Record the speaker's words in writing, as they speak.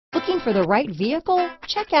Looking for the right vehicle?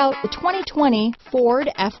 Check out the 2020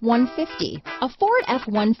 Ford F-150. A Ford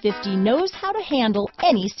F-150 knows how to handle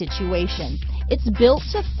any situation. It's built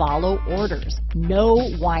to follow orders,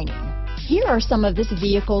 no whining. Here are some of this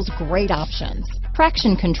vehicle's great options: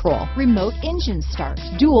 traction control, remote engine start,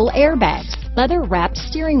 dual airbags, leather-wrapped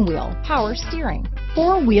steering wheel, power steering,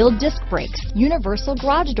 four-wheel disc brakes, universal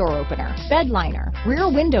garage door opener, bed liner, rear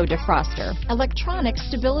window defroster, electronic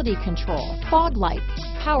stability control, fog lights,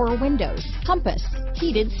 power windows, compass,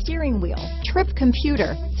 heated steering wheel, trip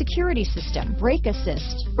computer, security system, brake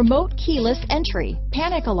assist, remote keyless entry,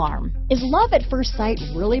 panic alarm. Is love at first sight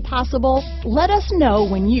really possible? Let us know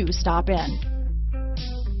when you stop in.